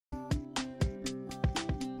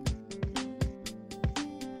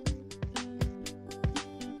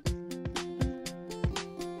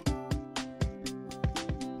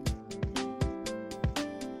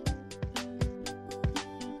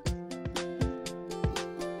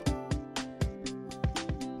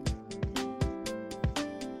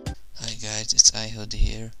it's iHood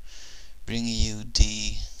here, bringing you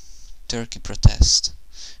the Turkey protest,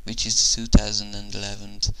 which is the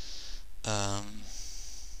 2011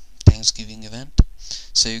 Thanksgiving event.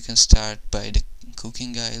 So you can start by the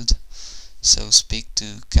cooking guide. So speak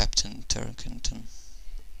to Captain Turkington.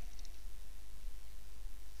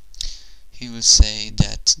 He will say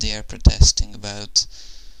that they are protesting about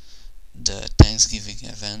the Thanksgiving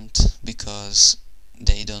event because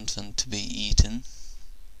they don't want to be eaten.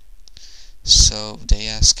 So they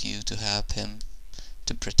ask you to help him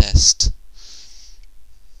to protest.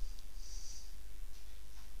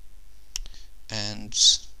 And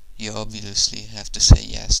you obviously have to say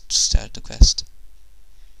yes to start the quest.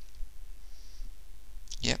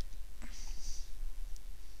 Yep.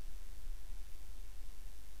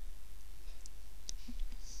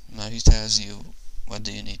 Now he tells you what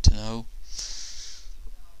do you need to know.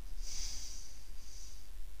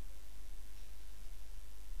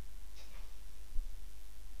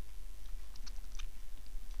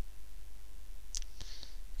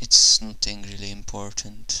 It's nothing really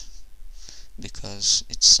important because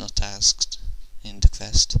it's not asked in the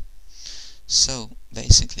quest. So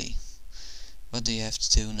basically, what do you have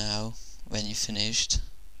to do now when you finished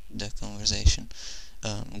the conversation?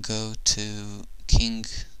 Go to King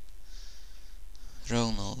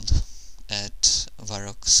Ronald at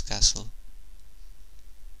Varrock's castle.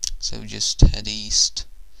 So just head east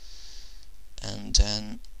and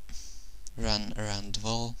then run around the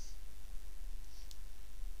wall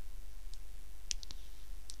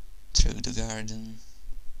through the garden,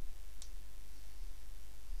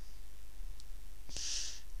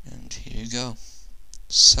 and here you go.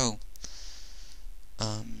 So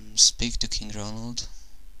speak to King Ronald.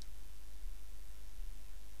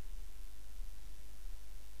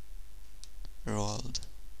 Roald.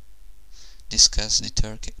 Discuss the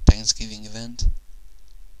Thanksgiving event.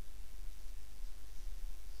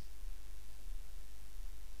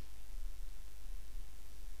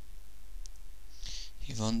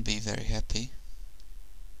 He won't be very happy.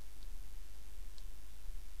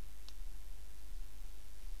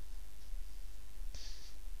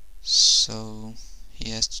 So he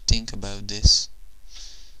has to think about this,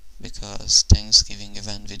 because Thanksgiving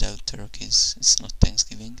event without turkeys is not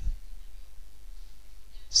Thanksgiving.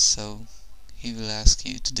 So he will ask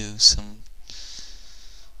you to do some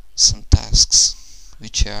tasks,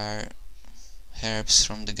 which are herbs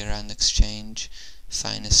from the Grand Exchange,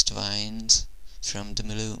 finest wines from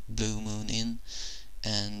the Blue Moon Inn,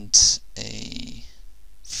 and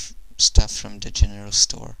stuff from the general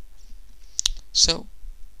store. So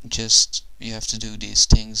just you have to do these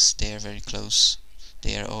things. They are very close.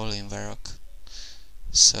 They are all in Varrock.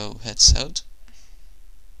 So head south.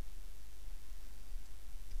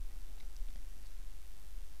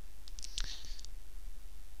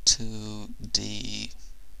 To the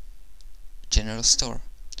general store.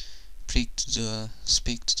 Speak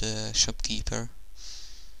to the shopkeeper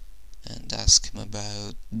and ask him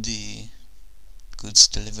about the goods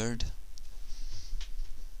delivered.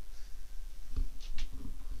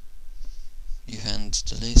 You hand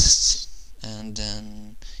the list and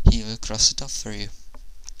then he will cross it off for you.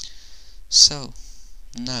 So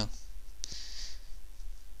now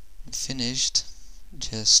finished,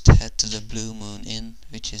 just head to the Blue Moon Inn,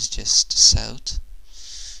 which is just south,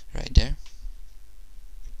 right there.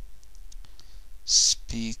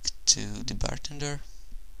 Speak to the bartender.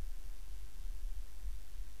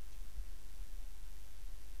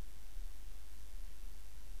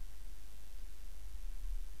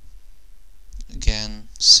 Again,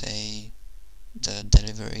 say the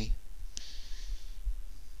delivery.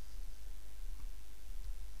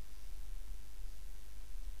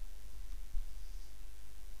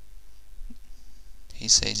 He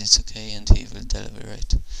says it's okay and he will deliver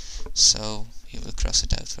it. So he will cross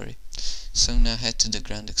it out for you. So now head to the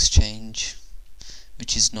Grand Exchange,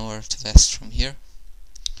 which is northwest from here.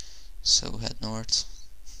 So head north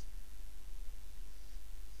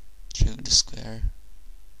through the square.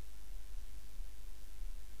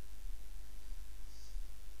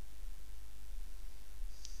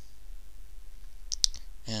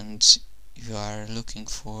 And you are looking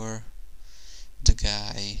for the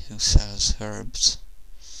guy who sells herbs,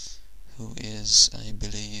 who is, I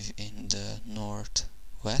believe, in the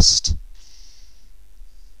northwest.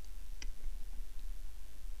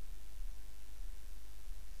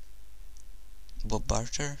 Bob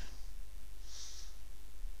Barter.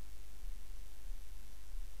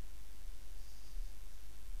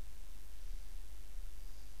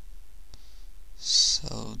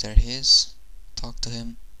 So there he is. Talk to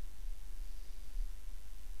him.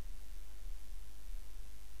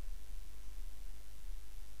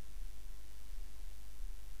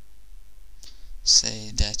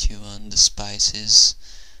 you on the spices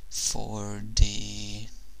for the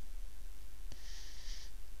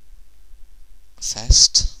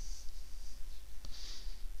fest.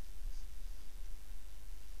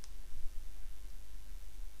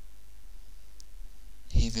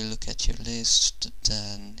 He will look at your list,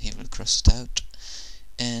 then he will cross it out,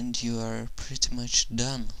 and you are pretty much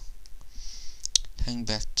done. Hang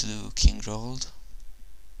back to King Rold,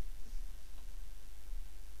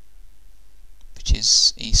 which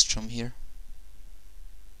is east from here.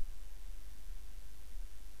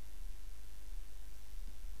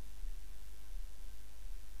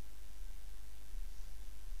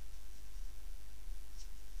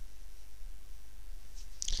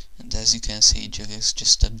 And as you can see, Julius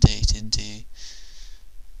just updated the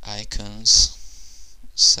icons,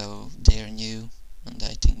 so they're new, and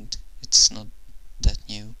I think it's not that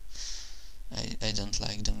new. I don't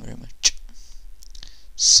like them very much.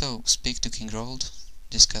 So, speak to King Rold,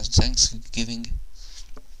 discuss Thanksgiving.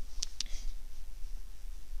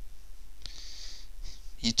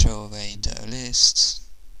 You throw away the lists,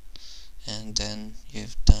 and then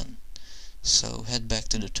you've done. So head back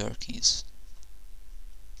to the turkeys.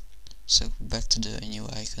 So back to the new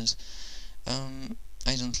icons.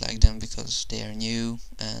 I don't like them because they are new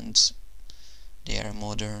and they are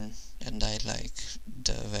modern, and I like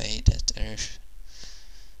the way that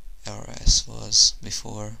RS was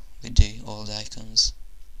before with the old icons.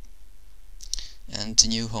 And the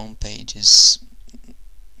new homepage is,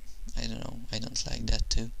 I don't know, I don't like that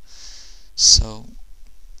too. So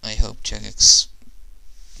I hope Jagex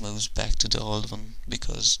moves back to the old one,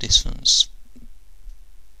 because this one's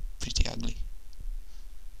pretty ugly.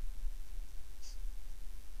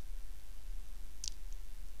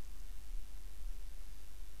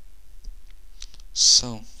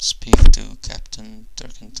 So, speak to Captain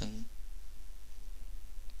Turkington.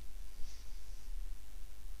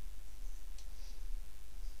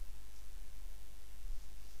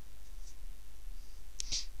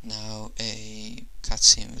 Now a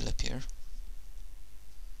cutscene will appear.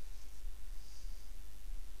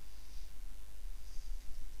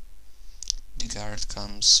 The guard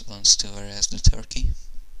wants to arrest the turkey,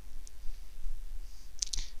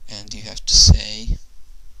 and you have to say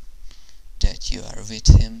that you are with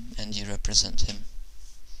him and you represent him.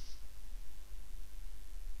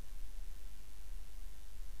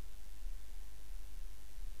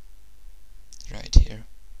 Right here.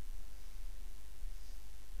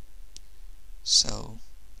 So,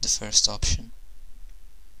 the first option.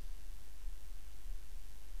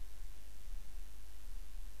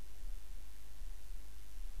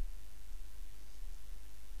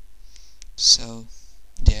 So,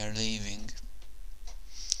 they are leaving,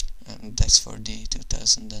 and that's for the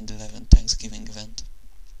 2011 Thanksgiving event.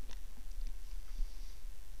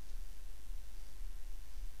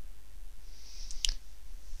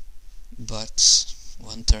 But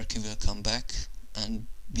one turkey will come back and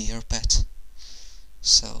be your pet,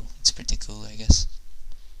 so it's pretty cool, I guess.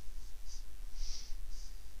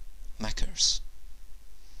 Mackers.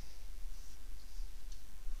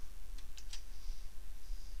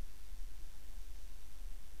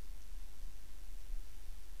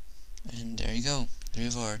 And there you go. The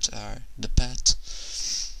rewards are the pet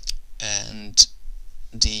and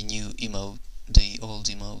the new emote, the old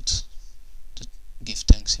emote, the give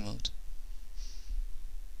thanks emote.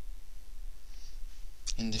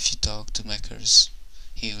 And if you talk to Mackers,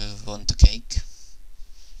 he will want a cake.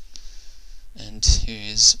 And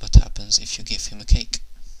here is what happens if you give him a cake.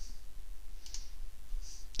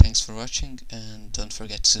 Thanks for watching, and don't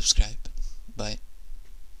forget to subscribe. Bye.